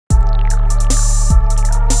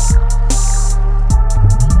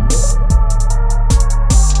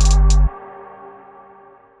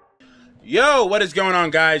Yo, what is going on,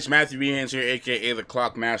 guys? Matthew B. Haynes here, aka the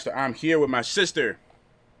Clock Master. I'm here with my sister,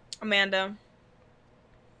 Amanda,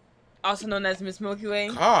 also known as Miss Milky Way.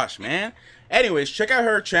 Gosh, man. Anyways, check out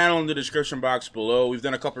her channel in the description box below. We've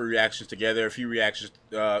done a couple of reactions together, a few reactions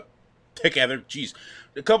together. Jeez,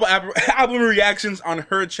 a couple album reactions on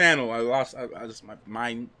her channel. I just my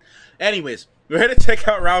mind. Anyways, go ahead and check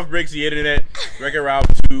out Ralph Breaks the Internet, Wreck-It Ralph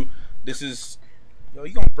 2. This is. Yo,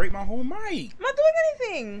 you gonna break my whole mic. I'm not doing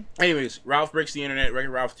anything. Anyways, Ralph Breaks the Internet, Wreck-It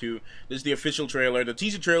Ralph 2. This is the official trailer. The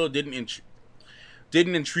teaser trailer didn't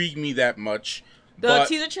intrigue me that much. The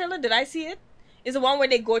teaser trailer, did I see it? Is the one where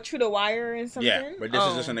they go through the wire and something? Yeah, but this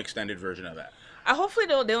is just an extended version of that. Hopefully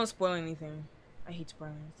they don't spoil anything. I hate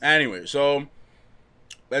spoilers. Anyway, so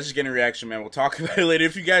let's just get a reaction, man. We'll talk about it later.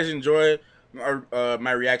 If you guys enjoy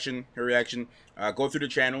my reaction, her reaction, go through the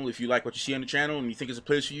channel. If you like what you see on the channel and you think it's a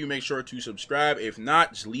place for you, make sure to subscribe. If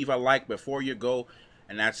not, just leave a like before you go.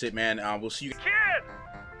 And that's it, man. We'll see you. Kid!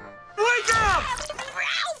 Wake up!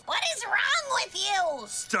 Ralph, what is wrong with you?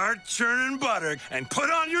 Start churning butter and put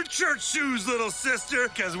on your church shoes, little sister,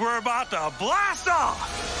 because we're about to blast off!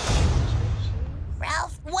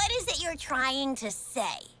 Ralph, what is it you're trying to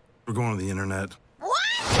say? We're going to the internet. What?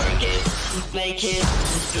 Work it, make it,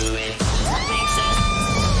 do it, makes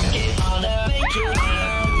us get harder, make it,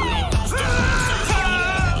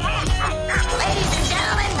 Ladies and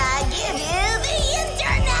gentlemen, I give you the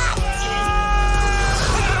internet!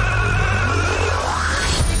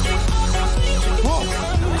 Cool.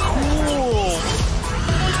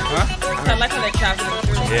 Huh? I like how they travel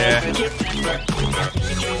through. Yeah.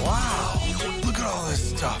 Wow, look at all this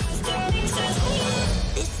stuff.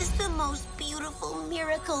 This is the most beautiful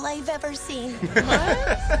miracle I've ever seen.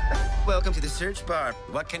 Welcome to the search bar.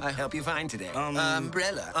 What can I help you find today?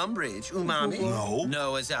 Umbrella, umbrage, umami. No.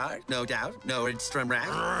 Noah's Ark, no doubt. Nordstrom Rack,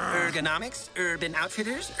 ergonomics, Urban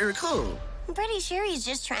Outfitters, cool. I'm pretty sure he's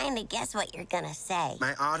just trying to guess what you're gonna say.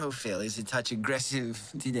 My autofill is a touch aggressive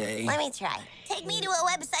today. Let me try. Take me to a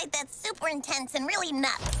website that's super intense and really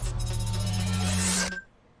nuts.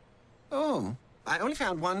 Oh, I only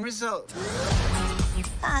found one result.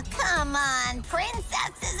 Oh, come on.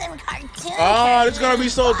 Princesses and cartoons. Oh, this is gonna be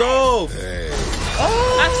so dope.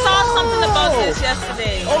 Oh, I saw something about this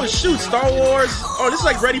yesterday. Oh shoot, Star Wars. Oh, this is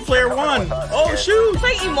like Ready Player One. Oh shoot. It's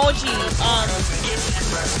like emoji.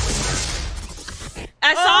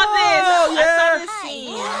 I saw Oh, this. yeah. I saw this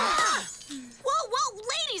scene. Whoa,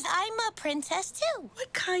 ladies, I'm a princess too.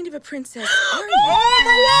 What kind of a princess are you?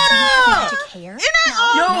 Oh, Magic hair?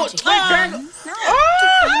 Yo, magic wait, hair. Tangle. No.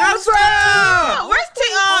 Oh, Where's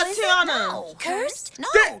Tiana? No. Cursed? No.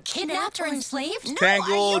 Kidnapped or enslaved? No. Are you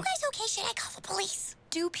Tangled. guys okay? Should I call the police?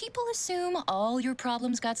 Do people assume all your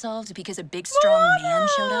problems got solved because a big, strong man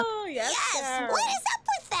showed up? Oh, yes. Yes. What is up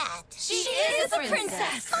with that? She is a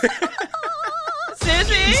princess.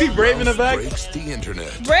 Seriously? You see Brave in the back? Breaks the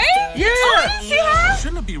internet. Brave? Yeah. Oh, I didn't see her?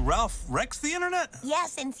 Shouldn't it be Ralph Wrecks the Internet? Yeah,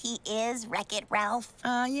 since he is Wreck-It Ralph.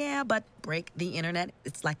 Yeah, but break the internet,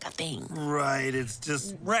 it's like a thing. Right, it's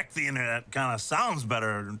just wreck the internet kind of sounds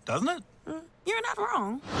better, doesn't it? You're not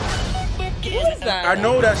wrong. Who is that? I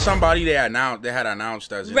know that somebody they had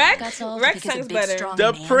announced as it. Rex? Got solved Rex because a sounds big, better. strong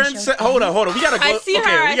The man princess. showed up. Hold on. We gotta go. I see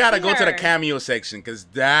her, we gotta I go see to the her. cameo section because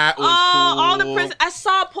that was Oh, cool. all the princess. I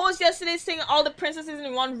saw a post yesterday saying all the princesses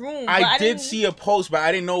in one room. But I did didn't- see a post, but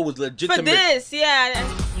I didn't know it was legitimate. for this. Yeah.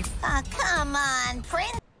 Oh, come on.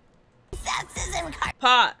 Princesses and cartoons.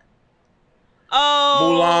 Pot.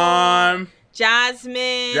 Oh. Mulan,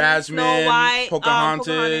 Jasmine. Snow White.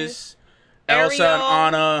 Pocahontas, Elsa Ariel.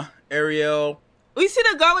 and Anna, Ariel. We see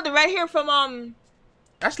the girl with the red hair from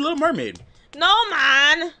That's Little Mermaid. No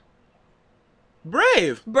man.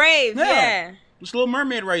 Brave. Brave. Yeah. Yeah. It's Little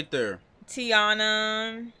Mermaid right there.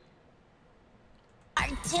 Tiana.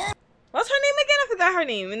 Cartoons. What's her name again? I forgot her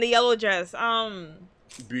name in the yellow dress.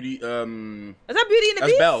 Beauty. Is that Beauty and the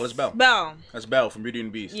That's Beast? Belle. That's Belle. Belle. That's Belle from Beauty and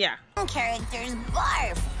the Beast. Yeah. Characters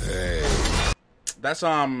barf. That's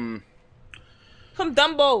From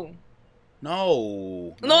Dumbo.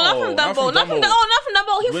 No, No, not from Dumbo. Not from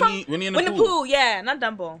Dumbo. He's Winnie- from Winnie and the Winnie the Pooh. Pooh. Yeah, not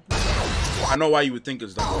Dumbo. I know why you would think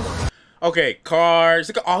it's Dumbo. Okay, Cars.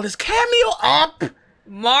 Look at all this cameo up.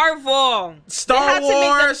 Marvel. Star They had to make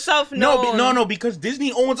Wars. themselves No, known. no, because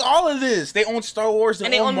Disney owns all of this. They own Star Wars.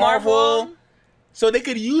 And they own Marvel. So they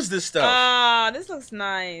could use this stuff. Ah, this looks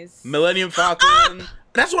nice. Millennium Falcon.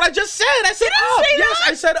 That's what I just said. I said up. say Yes,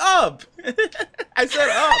 I said up. I said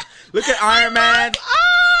up. Look at Iron Man.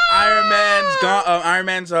 Iron Man's gone. Iron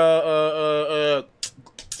Man's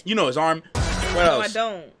you know his arm. What No, else? I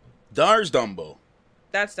don't. There's Dumbo.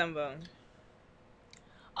 That's Dumbo.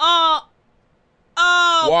 Oh,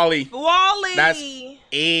 Wally. Wally. That's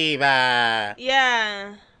Ava.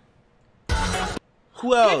 Yeah.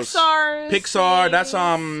 Who else? Pixar. That's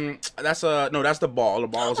no, that's the ball. The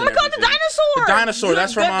ball was Oh in my god, the everything. dinosaur. The dinosaur.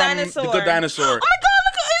 That's from Dinosaur. The Good Dinosaur. Oh my god,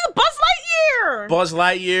 look at Buzz Lightyear. Buzz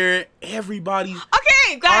Lightyear. Everybody.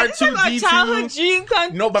 Okay, guys, this is like a R2-D2. childhood dream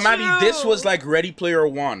come No, but Maddie, true. this was like Ready Player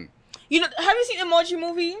One. You know, have you seen Emoji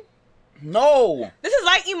Movie? No. This is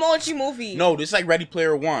like Emoji Movie. No, this is like Ready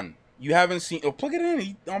Player One. You haven't seen. Oh, plug it in.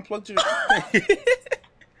 He unplugged your.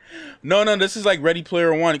 No, this is like Ready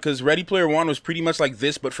Player One because Ready Player One was pretty much like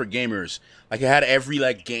this, but for gamers. Like it had every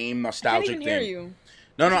like game nostalgic I can't even thing. hear you.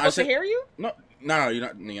 No, I said. to hear you? No, you're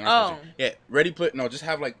not. You're not Oh. supposed to. Yeah, Ready Player. No, just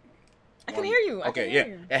have like. I can hear you. Okay, yeah,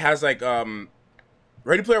 it has like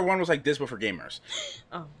Ready Player One was like this, but for gamers.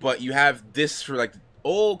 Oh. But you have this for like.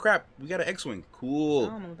 Oh crap! We got an X-wing. Cool. I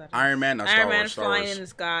don't know what that is. Iron Man. Not Iron Man Star flying Wars. in the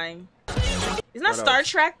sky. Isn't that What Star else?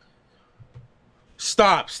 Trek?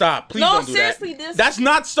 Stop! Please No, don't do seriously, that. this- That's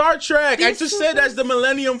not Star Trek. I These just two said that's things- the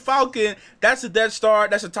Millennium Falcon. That's the Death Star.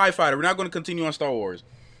 That's a TIE Fighter. We're not going to continue on Star Wars.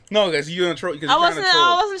 No, guys, you're gonna troll. I wasn't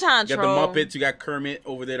trying to You got troll. the Muppets. You got Kermit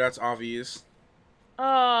over there. That's obvious.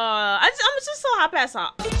 I'm just so happy I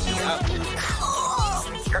saw.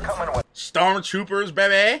 Stormtroopers,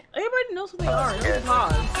 baby. Everybody knows who they are. Just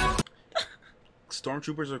pause.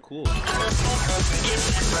 Stormtroopers are cool.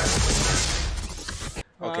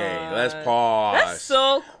 Okay, let's pause. That's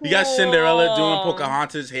so cool. You got Cinderella doing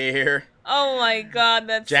Pocahontas' hair. Oh my god,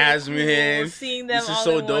 that's Jasmine. So cool. Seeing them This is all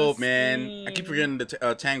so in dope, one man. scene. I keep forgetting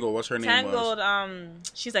the Tangled. What's her name? Tangled. Was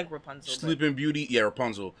She's like Rapunzel. Sleeping Beauty. Yeah,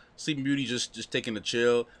 Rapunzel. Sleeping Beauty just taking a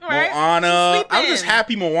chill. Right. Moana. She's I'm just sleeping.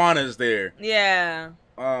 happy Moana's there. Yeah.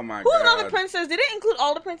 Oh my Who's god. another princess? Did it include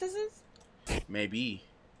all the princesses? Maybe.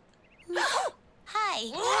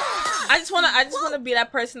 Hi. I just wanna be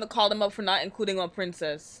that person to call them up for not including a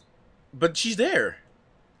princess. But she's there.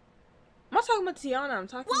 I'm not talking about Tiana. I'm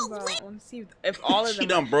talking about. I want to see if all of them. She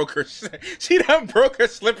done broke her. She done broke her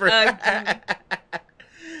slipper. Look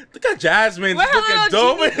at Jasmine. Where her Look at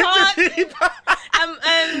little Dome. genie pot? Genie pot.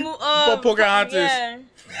 and Pocahontas. Yeah.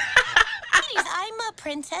 Please, I'm a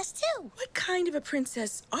princess too. What kind of a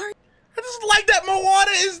princess are you? I just like that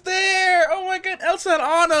Moana is there. Oh my god, Elsa and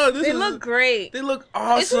Anna. They look great. They look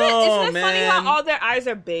awesome, Isn't it man. funny how all their eyes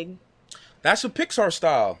are big? That's a Pixar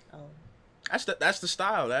style. Oh. That's the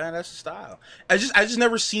style. That's the style. I just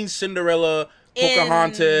never seen Cinderella, In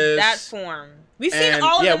Pocahontas. that form. We've seen and-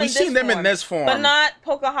 all of yeah, them we've in seen this them in form, this form. but not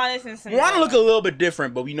Pocahontas and Cinderella. Moana look a little bit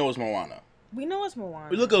different, but we know it's Moana. We know it's Moana.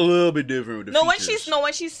 We look a little bit different with the when features.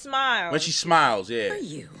 she smiles. When she smiles, yeah. Are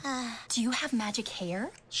you? Do you have magic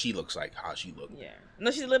hair? She looks like how she looked. Yeah.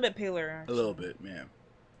 No, she's a little bit paler. A little bit, man.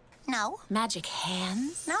 No. Magic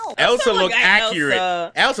hands? No. Elsa look looked like accurate.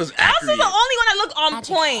 Elsa. Elsa's accurate. Elsa's the only one that look on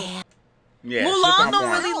Magic point. hands. Yeah, she looked Mulan on don't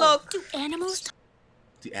point. really look. Do animals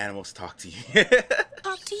The animals talk to you.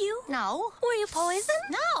 talk to you? No. Were you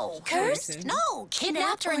poisoned? No. Cursed? No.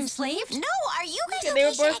 Kidnapped or enslaved? No. Are you guys Yeah, they were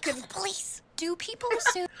okay? Should I both call kid- the police? Do people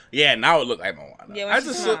assume Yeah, now it look like Moana. Yeah, when I she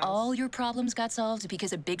just smiles. look. all your problems got solved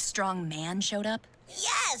because a big strong man showed up?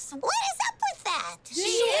 Yes. What is up with that? She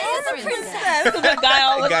is a princess. Because the guy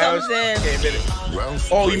always Guy comes was- in. Okay, minute.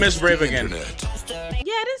 Oh, you missed Brave again. Yeah, I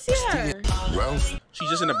didn't see her. She's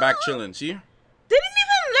just in the back chilling. See? They didn't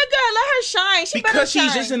even let her shine. She better Because she's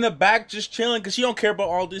shine. just in the back, just chilling. Because she don't care about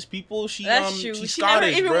all these people. She That's true. she's She never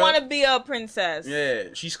Scottish, even bruh. want to be a princess. Yeah,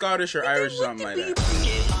 she's Scottish or Irish or something like that.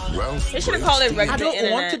 They should have called it Wreck I the don't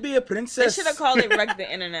Internet. want to be a They princess. should have called it Wreck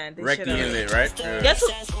the Internet. They Wreck the should've. internet, right? Yeah. Guess who?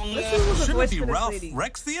 Let's see who's the Shouldn't voice it be for this Ralph lady.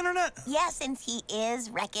 Wrecks the internet? Yeah, since he is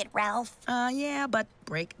Wreck-It Ralph. Yeah, but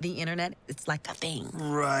break the internet. It's like a thing.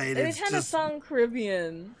 Right. They It's kind of just sound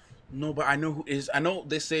Caribbean. No, but I know who is. I know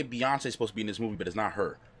they say Beyonce's supposed to be in this movie, but it's not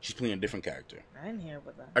her. She's playing a different character. I didn't hear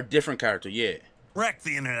about that. A different character, yeah. wreck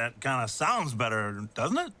the internet kind of sounds better,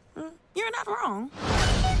 doesn't it? You're not wrong.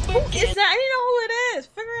 Who is that? I didn't know who it is.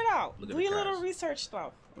 Figure it out. Look at Do the your little cast. research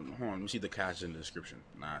stuff. Hold on, let me see the cast in the description.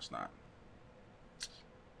 Nah, it's not.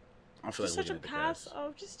 I don't feel Just like such a looking at the pass cast.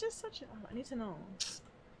 of just such a. I need to know.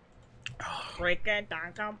 Break it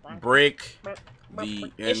down. Break the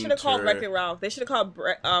They should have called Wreck-It inter... Ralph. They should have called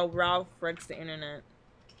Ralph Wrecks the Internet.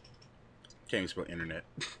 Can't even spell internet.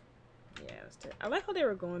 Yeah, that's it. I like how they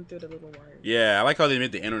were going through the little wires. Yeah, I like how they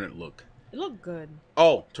made the internet look. It looked good.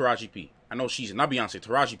 Oh, Taraji P. I know she's not Beyonce.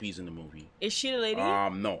 Taraji P's in the movie. Is she the lady?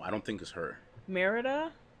 No, I don't think it's her.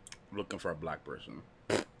 Merida? I'm looking for a black person.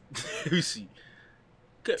 Let me see.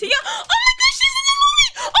 Tia? Oh my god, she's in the movie!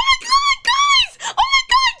 Oh my god, guys! Oh my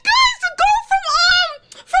god, guys! The girl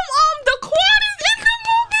from the quad is in the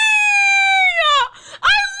movie! I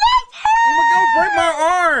love her! Oh my god, break my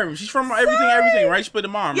arm! mom. She's from Everything, right? She played the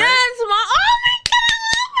mom, Yes, right? Mom. Oh my God,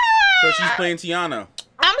 I So love her. she's playing Tiana.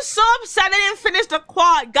 I'm so upset I didn't finish the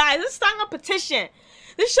quad, guys. Let's start a petition.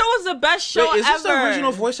 This show is the best show Wait, is this ever. the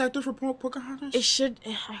original voice actor for Pocahontas? It should.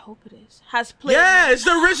 I hope it is. Has played. Yeah, it's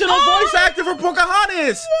the original voice actor for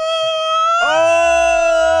Pocahontas. Yeah.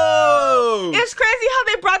 Oh! It's crazy how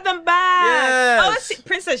they brought them back. Yes. Oh, it's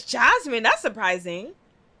Princess Jasmine. That's surprising.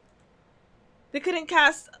 They couldn't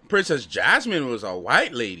cast. Princess Jasmine was a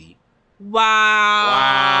white lady. Wow.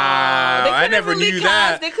 Wow. They I couldn't never really knew cast-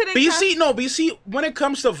 that. They couldn't But you cast- see, when it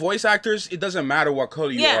comes to voice actors, it doesn't matter what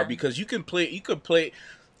color you Yeah. are because you could play.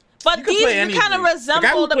 But You can these play kind of anything.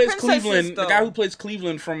 resemble the princesses, Cleveland, though. the guy who plays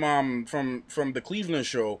Cleveland from the Cleveland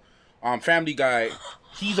show, Family Guy,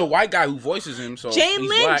 he's a white guy who voices him. So Jane he's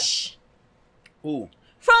Lynch. Black. Who?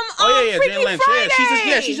 From Freaky Jane Lynch.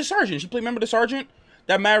 Friday. She's a sergeant. She played. Remember the sergeant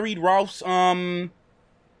that married Ralph's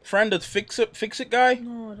friend, the Fix It guy. No, I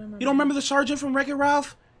don't remember. You don't remember the sergeant from Wreck-It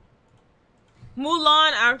Ralph?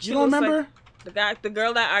 Mulan actually. You don't looks remember? Like the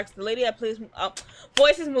girl that acts, the lady that plays,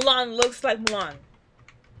 voices Mulan looks like Mulan.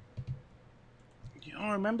 You don't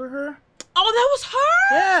remember her? Oh, that was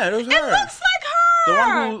her. Yeah, it was her. It looks like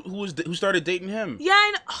her. The one who started dating him. Yeah,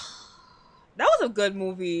 I know. That was a good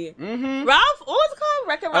movie. Mm-hmm. Ralph, what was it called?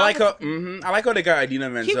 Wreck-It Ralph. I like how. I like how they got Idina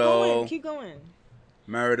Menzel. Keep going.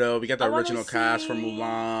 Merida. We got the I wanna original cast from see-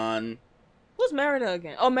 Mulan. Who's Merida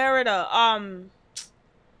again? Oh, Merida.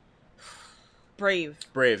 Brave.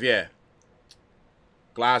 Brave, yeah.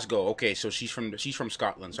 Glasgow. Okay, so she's from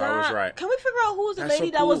Scotland, so I was right. Can we figure out who was the That's so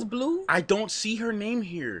lady that cool. was blue? I don't see her name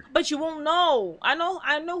here. But you won't know. I know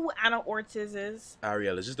who Anna Ortiz is.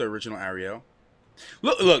 Ariel. Is this the original Ariel?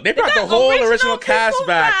 Look, they brought got the whole original original cast people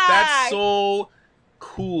back. back. That's so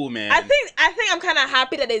cool, man. I think I'm kind of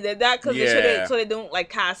happy that they did that because Yeah. so they don't like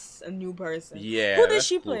cast a new person. Yeah. Who did that's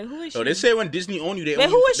she cool. play? Who is she? So they say when Disney own you, they Wait, own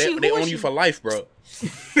who you. is she? They Who is own you she? for life, bro.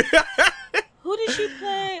 Who did she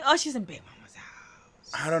play? Oh, she's in Big Mama's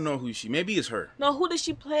house. I don't know who she. Maybe it's her. No, who did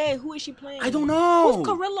she play? Who is she playing? I don't know. Who's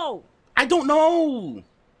Carrillo? I don't know.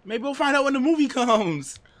 Maybe we'll find out when the movie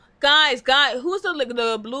comes. Guys, who's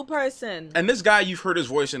the blue person? And this guy, you've heard his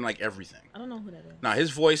voice in like everything. I don't know who that is. Nah,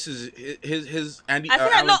 his voice is his Andy. I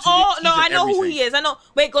think I Alan know. Tudyk, Oh he's no, in I know who everything. he is. I know.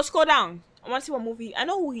 Wait, go scroll down. I want to see what movie. I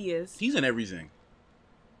know who he is. He's in everything.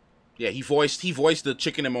 Yeah, he voiced the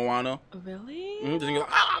chicken in Moana. Really? Doesn't he go,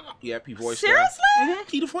 ah! Yep, he voiced. Seriously?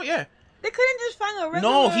 He the voice. Yeah. They couldn't just find a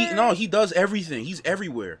regular. He does everything. He's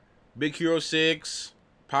everywhere. Big Hero 6,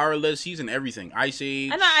 Powerless. He's in everything. Ice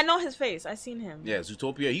Age. I know his face. I seen him. Yeah,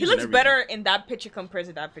 Zootopia. He's He in looks everything. better in that picture compared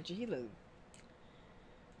to that picture. He looks.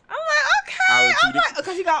 I'm like, Alan okay. I'm Tudyk. like,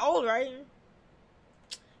 because he got old, right?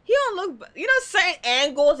 He don't look. You know, certain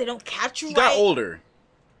angles they don't capture. He got older.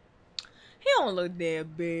 He don't look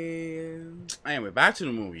that bad. Anyway, back to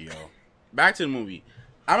the movie, yo. Back to the movie.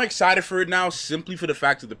 I'm excited for it now, simply for the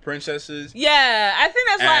fact of the princesses. Yeah, I think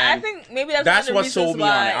that's why. I And think maybe that's That's one of the what reasons sold me why,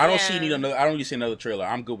 on it. I don't yeah. I don't need to see another trailer.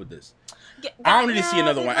 I'm good with this. Get- I don't need to see yeah,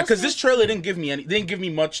 another they one go because see- this trailer didn't give me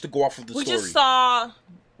much to go off of the We story. just saw.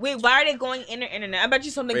 Wait, why are they going internet? I bet you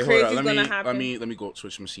something Wait, crazy hold is on. gonna happen. Let me go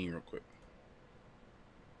switch my scene real quick.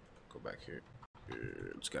 Go back here.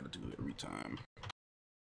 Just gotta do it every time.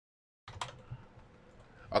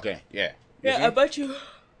 Okay, yeah. You Yeah, see? I bet you.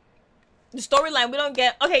 The storyline we don't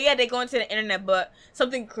get. Okay, yeah, they go into the internet, but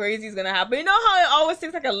something crazy is gonna happen. You know how it always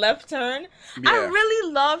takes like a left turn. I Yeah.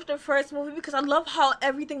 really loved the first movie because I love how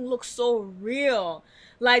everything looks so real.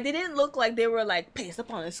 Like they didn't look like they were like pasted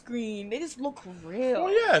up on a screen. They just look real. Oh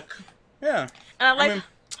yeah, yeah. And I like mean-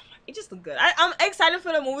 it just looked good. I'm excited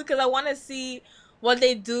for the movie because I want to see what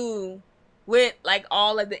they do with like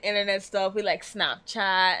all of the internet stuff with like Snapchat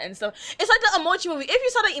and stuff. It's like the Emoji Movie. If you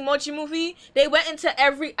saw the Emoji Movie, they went into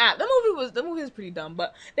every app. The movie was pretty dumb,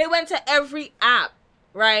 but they went to every app,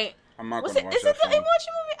 right? I'm not Was gonna it? watch Is that it the film. Emoji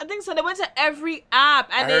Movie? I think so. They went to every app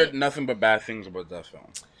I and heard nothing but bad things about that film.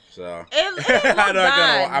 So it didn't look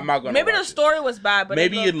bad. I'm not gonna. Maybe watch the story was bad, but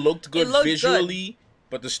Maybe it looked good looked visually,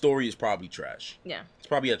 but the story is probably trash. Yeah. It's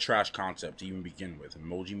probably a trash concept to even begin with.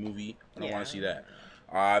 Emoji Movie. I don't Yeah. want to see that.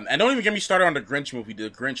 And don't even get me started on the Grinch movie, the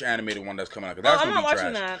Grinch animated one that's coming out. 'Cause that's I'm gonna not be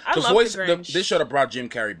watching trash. that. I The love voice, the Grinch. they should have brought Jim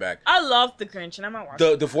Carrey back. I love the Grinch, and I'm not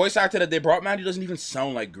watching. The voice actor that they brought, man, he doesn't even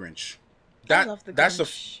sound like Grinch. love the That's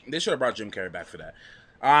Grinch. they should have brought Jim Carrey back for that.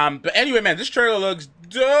 But anyway, man, this trailer looks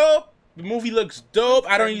dope. The movie looks dope.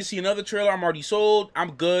 I don't need to see another trailer. I'm already sold.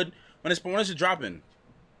 I'm good. When is it dropping?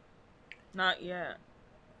 Not yet.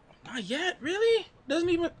 Not yet, really? Doesn't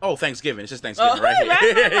even. Oh, Thanksgiving. It's just Thanksgiving, Oh, right here. right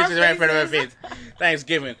in front of It's just right in front of our faces. face.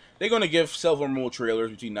 Thanksgiving. They're gonna give several more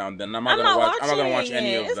trailers between now and then. I'm not I'm gonna not watch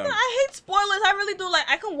any it. of them. I hate spoilers. I really do. Like,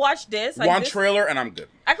 I can watch this. Like, One this, trailer and I'm good.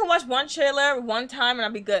 I can watch one trailer one time and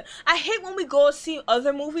I'll be good. I hate when we go see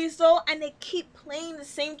other movies though, and they keep playing the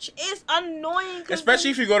same. It's annoying.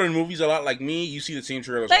 Especially if you go to the movies a lot, like me. You see the same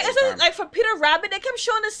trailers like, all the time. like for Peter Rabbit, they kept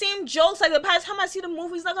showing the same jokes. Like the past time I see the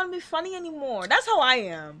movie, it's not gonna be funny anymore. That's how I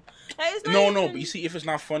am. Like, it's not No, even- but you see, if it's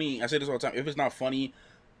not funny, I say this all the time. If it's not funny,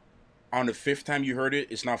 on the 5th time you heard it,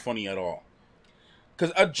 it's not funny at all.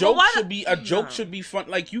 Because a joke should be fun.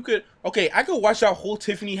 Like you could, I could watch that whole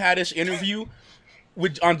Tiffany Haddish interview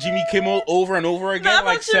on Jimmy Kimmel over and over again,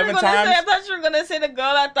 like 7 times. I thought you were gonna say the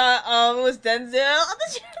girl. I thought it was Denzel.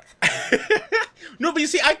 No, but you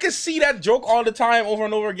see, I could see that joke all the time, over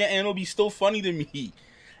and over again, and it'll be still funny to me.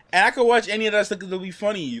 And I could watch any of that stuff because it'll be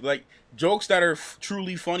funny. Like jokes that are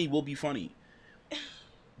truly funny will be funny.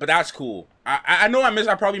 But that's cool. I know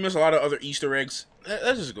I probably miss a lot of other Easter eggs.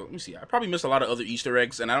 Let's just go. Let me see. I probably miss a lot of other Easter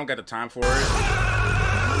eggs, and I don't got the time for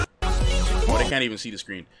it. Oh, they can't even see the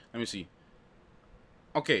screen. Let me see.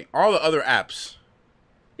 Okay, all the other apps.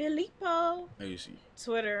 Filippo. Let me see.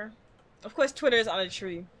 Twitter. Of course, Twitter is on a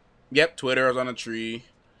tree. Yep, Twitter is on a tree.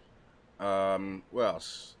 What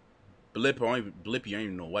else? Blippy, I don't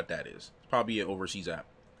even know what that is. It's probably an overseas app.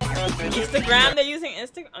 Instagram, they're using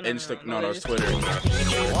Instagram? Oh, no, it's Twitter.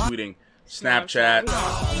 Tweeting. Snapchat.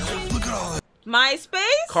 MySpace?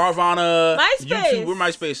 Carvana. MySpace. YouTube. Where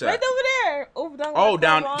MySpace at? Right over there.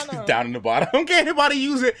 Down down in the bottom. Can't anybody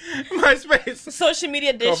use it? MySpace. Social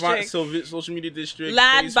media district. Social media district.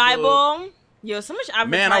 Lad Facebook. Bible. Yo, so much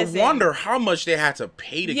advertising. Man, I wonder how much they had to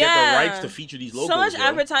pay to get the rights to feature these logos. So much yo.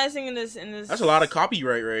 advertising in this. That's a lot of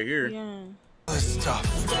copyright right here. Yeah.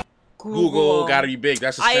 Google gotta be big.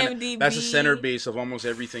 That's the IMDb. That's the center base of almost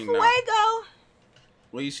everything now. Fuego.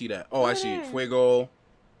 Where you see that? Oh, I see it. Fuego.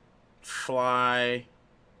 Fly.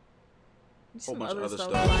 Whole bunch of other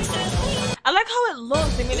stuff. I like how it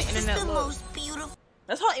looks. They made the internet the look. most beautiful.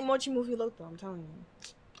 That's how Emoji Movie looked, though. I'm telling you.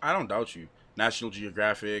 I don't doubt you. National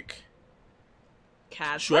Geographic.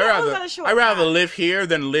 Cats. Shoot, I'd rather live here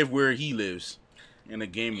than live where he lives in the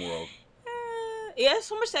game world. Yeah,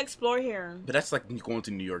 so much to explore here. But that's like going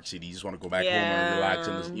to New York City. You just want to go back home and relax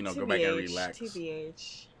and just, go back and relax.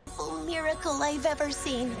 TBH. Miracle I've ever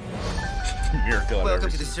seen. Miracle. Welcome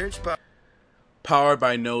to the search bar. Powered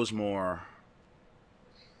by Knowsmore.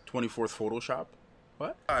 24th Photoshop.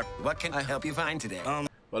 What? What can I help you find today?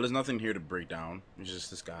 Well, there's nothing here to break down. It's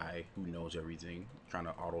just this guy who knows everything, trying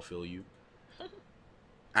to autofill you.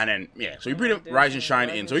 And then, so he pretty rise and shine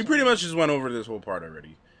in. So he pretty much just went over this whole part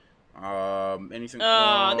already. Anything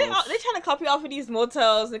else? They trying to copy off of these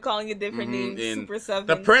motels and calling it different names. Super 7.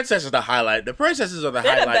 The princess is the highlight. The princesses are the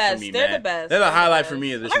They're highlight for me, They're man. the best. They're the highlight for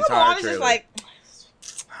me of this entire trailer. Just like,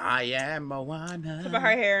 I am Moana. What about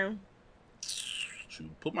her hair?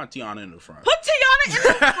 Put my Tiana in the front. Put Tiana in the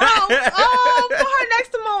front. Oh, put her next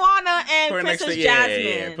to Moana and Princess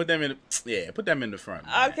Jasmine. Yeah. Put them in the front.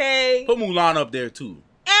 Okay. Put Mulan up there too.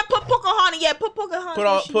 And put Pocahontas. Yeah, put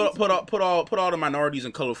Pocahontas. Put all the minorities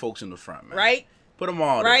and colored folks in the front, man. Right. Put them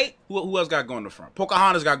all. Right. There. Who else got going in the front?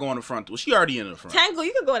 Pocahontas got going in the front. Well, she already in the front. Tangle,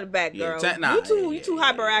 you can go in the back, girl. You too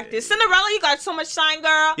hyperactive. Yeah. Cinderella, you got so much shine,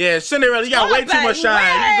 girl. Yeah, Cinderella, you got way too much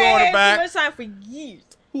shine. You go in the back. Too much shine for years.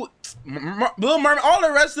 Little Mermaid, all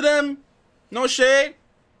the rest of them, no shade,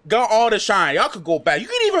 got all the shine. Y'all could go back.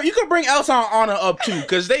 You could bring Elsa and Anna up too,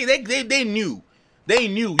 cause they knew. They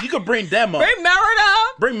knew. You could bring them up. Bring Merida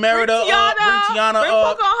up. Bring Tiana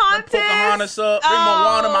up. Pocahontas. Bring Pocahontas up. Bring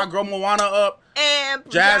Moana, my girl Moana up. And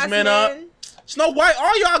Jasmine up. Snow White,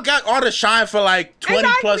 all y'all got all the shine for like 20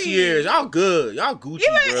 plus years. Y'all good. Y'all Gucci,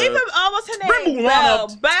 even what's her name? Bring Mulan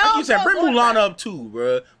up. Like you said, bring Mulan up too,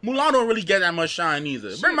 bro. Mulan don't really get that much shine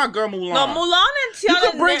either. Bring my girl Mulan. No, Mulan and Tiana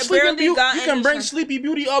you can bring Sleeping Beauty. got You can bring Sleepy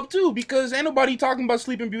Beauty up too, because ain't nobody talking about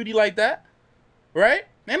Sleeping Beauty like that, right?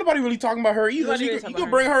 Ain't nobody really talking about her either. You can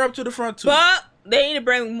bring her up to the front too. But they need to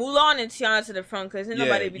bring Mulan and Tiana to the front, because ain't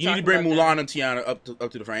nobody be talking about you need to bring Mulan and Tiana up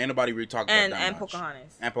to the front. Ain't nobody really talking about that and much.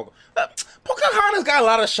 Pocahontas. And Pocahontas got a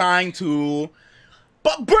lot of shine too,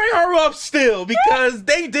 but bring her up still, because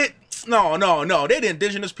they did no. They the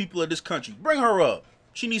indigenous people of this country. Bring her up.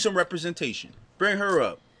 She needs some representation. Bring her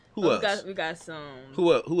up. Who else? We got some.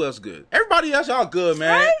 Who else good? Everybody else y'all good,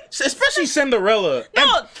 man. Right? Especially Cinderella.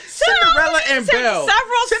 No, Cinderella and Belle.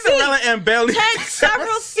 Cinderella and Belle. Take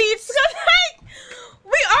several seats.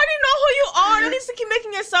 We already know who you are. You need to keep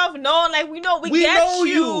making yourself known. Like, we know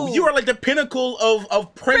you. You are like the pinnacle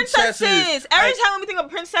of princesses. Every time we think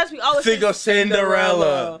of princess, we always think of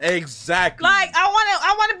Cinderella. Exactly. Like,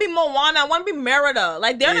 I want to be Moana. I want to be Merida.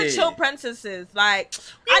 Like they're the chill princesses. Like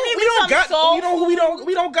we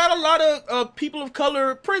don't got a lot of people of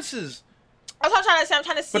color princes. That's what I'm trying to say. I'm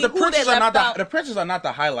trying to see but the who princes they are left not out. the princes are not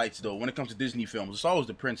the highlights though. When it comes to Disney films, it's always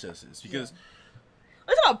the princesses because.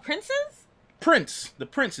 What's about princes? The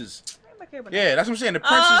princes. That. Yeah, that's what I'm saying. The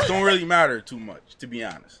princes don't really matter too much, to be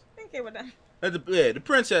honest. I don't care about that. The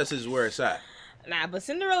princess is where it's at. Nah, but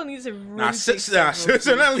Cinderella needs to really Cinderella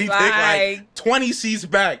needs to take like 20 seats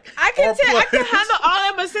back. I can handle all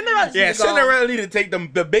that, but Cinderella Cinderella need to take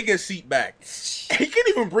the biggest seat back. He can't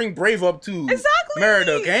even bring Brave up to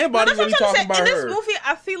Merida. Ain't anybody really talking about her. In this movie,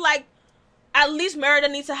 I feel like at least Merida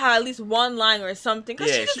needs to have at least one line or something. Cause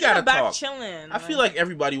she's just she gotta back talk. chilling. I feel like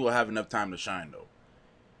everybody will have enough time to shine though.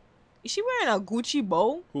 Is she wearing a Gucci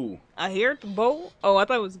bow? Who? A hair bow? Oh, I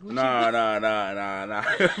thought it was Gucci. Nah.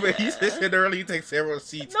 But he said Cinderella, he takes several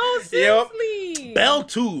seats. No, seriously. Yep. Belle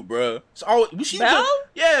too, bro. Belle?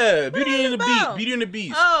 Yeah, Beauty and the Beast. Beauty and the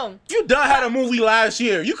Beast. Oh. You done had a movie last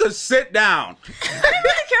year. You could sit down. I didn't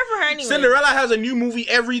really care for her anyway. Cinderella has a new movie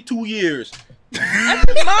every 2 years.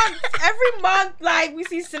 every month, like we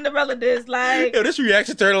see Cinderella like. Yo, this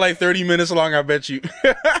reaction turned like 30 minutes long, I bet you.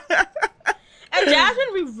 And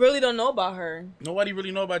Jasmine, we really don't know about her. Nobody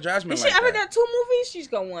really know about Jasmine. Did she ever got 2 movies? She's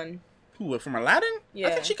got 1. Who? From Aladdin? Yeah.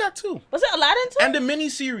 I think she got 2. Was it Aladdin too? And the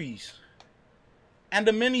miniseries.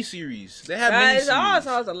 They have miniseries. I always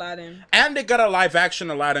thought it was Aladdin. And they got a live action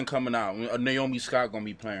Aladdin coming out. Naomi Scott gonna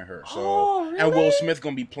be playing her. So, really? And Will Smith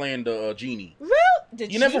gonna be playing the genie. Real?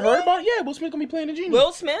 You never heard about it? Yeah, Will Smith gonna be playing the genie.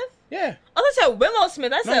 Will Smith? Yeah. I said Willow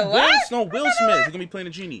Smith. I said what? No, Will Smith. He's gonna be playing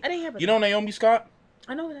the genie. I didn't hear about You know Naomi Scott?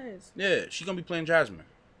 I know who that is. Yeah, she's gonna be playing Jasmine.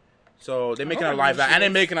 So they're making a live and they're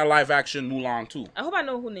making a live action Mulan too. I hope I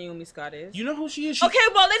know who Naomi Scott is. You know who she is? Okay,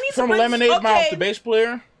 well they need from to bring Lemonade Mouth, the bass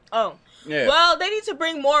player. Oh. Yeah. Well, they need to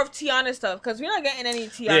bring more of Tiana stuff because we're not getting any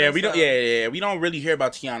Tiana. Yeah, we don't. Yeah, we don't really hear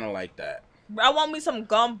about Tiana like that. I want me some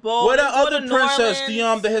gumbo. What the other princess?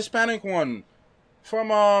 The Hispanic one from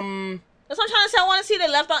That's what I'm trying to say. I want to see if they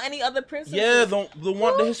left out any other princesses. Yeah,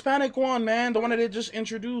 the Hispanic one, man, the one that they just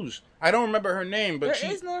introduced. I don't remember her name, but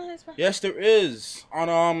there is no Hispanic. Yes, there is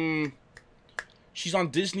on she's on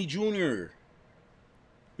Disney Junior.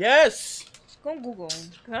 Yes. Go on Google.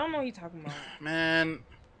 I don't know what you're talking about. Man,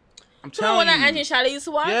 I'm telling you. The one that Angie Shada used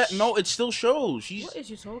to watch? Yeah, no, it still shows. What is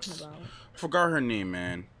you talking about? I forgot her name,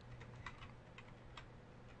 man.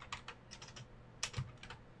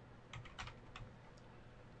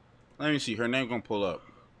 Let me see. Her name gonna pull up.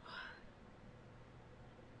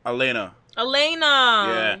 Elena.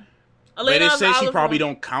 Yeah. But they say she probably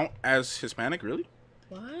don't count as Hispanic, really?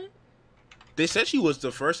 What? They said she was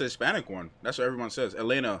the first Hispanic one. That's what everyone says.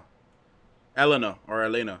 Elena.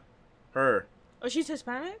 Her. Oh, she's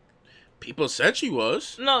Hispanic? People said she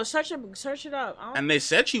was. No, search it up. And they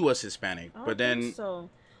said she was Hispanic, but then so.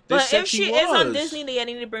 They but said if she is on Disney, they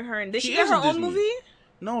need to bring her in. Did she get her own movie?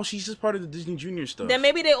 No, she's just part of the Disney Junior stuff. Then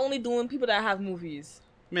maybe they're only doing people that have movies.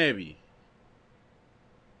 Maybe.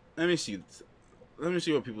 Let me see. Let me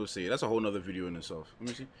see what people say. That's a whole nother video in itself. Let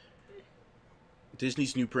me see.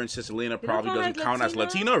 Disney's new Princess Elena probably doesn't count as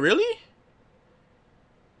Latina. Really?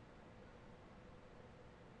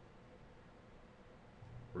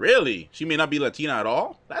 Really? She may not be Latina at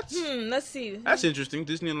all? That's let's see. That's interesting.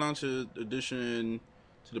 Disney launched an addition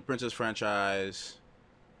to the Princess franchise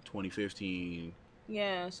 2015.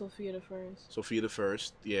 Yeah, Sophia the First. Sophia the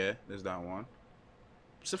First. Yeah, there's that one.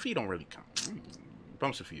 Sophia don't really count.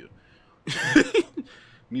 Bump Sophia.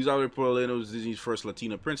 News outlet report Elena was Disney's first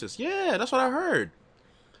Latina princess. Yeah, that's what I heard.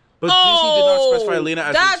 But Disney did not specify Elena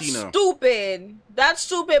as Latina. That's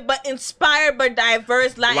stupid, but inspired by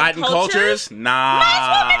diverse Latin cultures? Nah.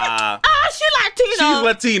 She Latina. She's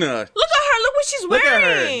Latina. Look at her. Look what she's wearing. Look at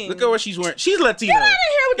her. Look at what she's wearing. She's Latina. Get out of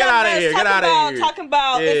here with that mess. Get out of here. Talking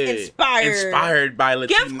about it's inspired. Inspired by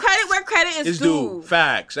Latina. Give credit where credit is due.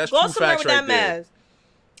 Facts. That's true facts right there.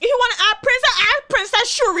 If you want to add Princess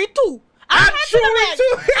Shuri too. Add Shuri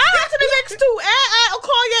too. Add to the mix too. And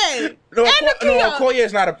Okoye. No, Okoye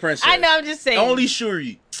is not a princess. I know. I'm just saying. Only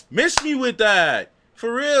Shuri. Miss me with that.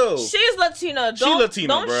 For real. She's Latina. She's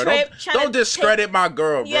Latina, bro. Don't discredit my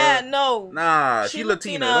girl, bro. Yeah, no. Nah, she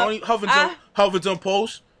Latina. Don't Huffington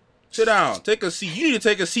Post. Sit down. Take a seat. You need to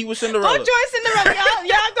take a seat with Cinderella. Don't join Cinderella.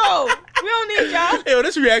 Y'all go. We don't need y'all. Yo,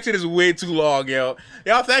 this reaction is way too long, yo.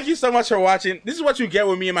 Y'all, thank you so much for watching. This is what you get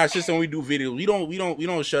with me and my sister when we do videos. We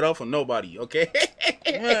don't shut up for nobody, okay?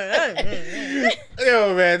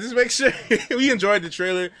 Yo, man, just make sure we enjoyed the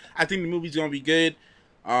trailer. I think the movie's gonna be good.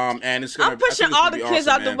 And it's gonna. I'm pushing all the kids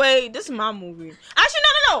out the way. This is my movie. Actually,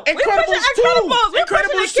 no. Incredibles 2. We're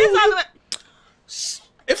pushing the kids out the way.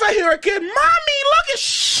 If I hear a kid, mommy, look at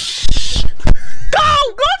shh. Go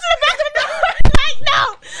to the bathroom right now.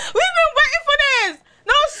 We've been waiting for this.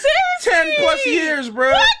 No, seriously. 10 plus years, bro.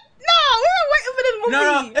 What? No, we've been waiting for this movie.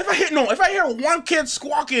 No. If I hear one kid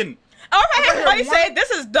squawking, or if I hear somebody say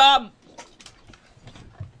this is dumb.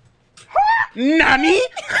 Nani?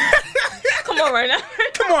 Come on, right now.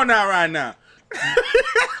 Come on now, right now.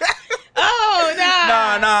 Oh,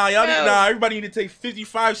 nah. Nah, everybody need to take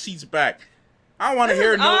 55 seats back. I don't want to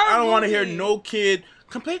hear I don't want to hear no kid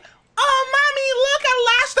complain. Oh, mommy, look,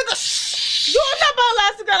 Elastica. Shh. You don't know about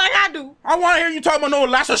Elastica like I do. I want to hear you talk about no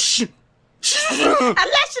Elastica.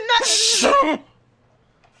 Elastica.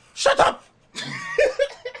 Shut up.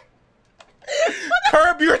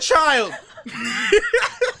 Curb your child.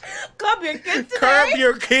 Curb your kids today. Curb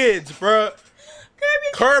your kids, bro.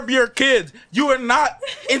 Curb your kids. You are not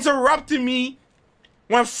interrupting me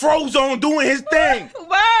when Frozone doing his thing.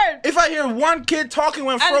 Word. If I hear one kid talking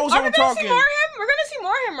when Frozone talking. See more of him? We're gonna see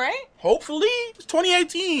more of him, right? Hopefully. It's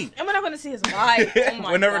 2018. And we're not gonna see his wife. Oh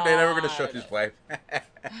my They're God. never gonna show his wife.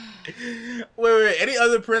 wait. Any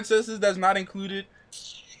other princesses that's not included?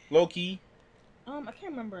 Loki? I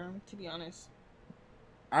can't remember, to be honest.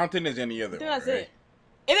 I don't think there's any other. I think that's it.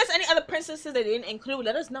 If there's any other princesses they didn't include,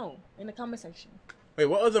 let us know in the comment section. Wait,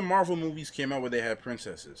 what other Marvel movies came out where they had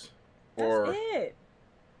princesses? That's it.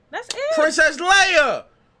 Princess Leia!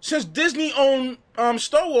 Since Disney owned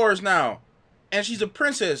Star Wars now. And she's a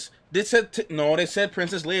princess. They said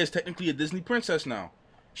Princess Leia is technically a Disney princess now.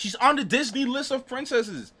 She's on the Disney list of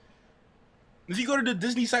princesses. If you go to the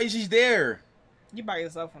Disney site, she's there. You by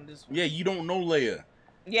yourself on this one. Yeah, you don't know Leia.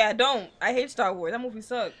 Yeah, I don't. I hate Star Wars. That movie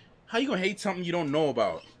sucked. How you gonna hate something you don't know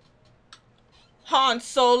about? Han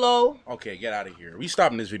Solo. Okay, get out of here. We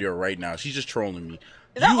stopping this video right now. She's just trolling me.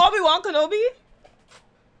 Is that Obi-Wan Kenobi?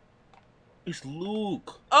 It's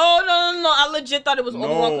Luke. Oh, no. I legit thought it was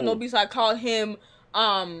Obi-Wan Kenobi, so I called him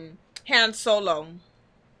Han Solo.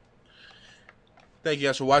 Thank you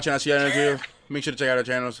guys for watching. I'll see you in the next video. Make sure to check out our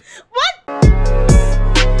channels. What?